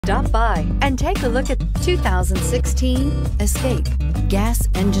Stop by and take a look at 2016 Escape. Gas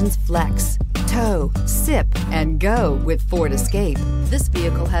engines flex, tow, sip, and go with Ford Escape. This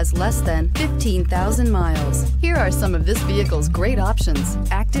vehicle has less than 15,000 miles. Here are some of this vehicle's great options: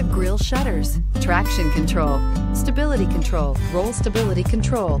 active grille shutters, traction control, stability control, roll stability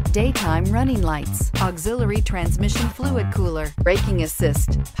control, daytime running lights, auxiliary transmission fluid cooler, braking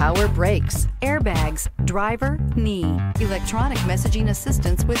assist, power brakes, airbags, driver, knee, electronic messaging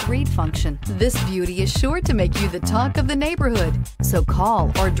assistance with read function. This beauty is sure to make you the talk of the neighborhood. So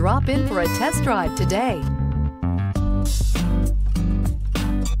call or drop in for a test drive today.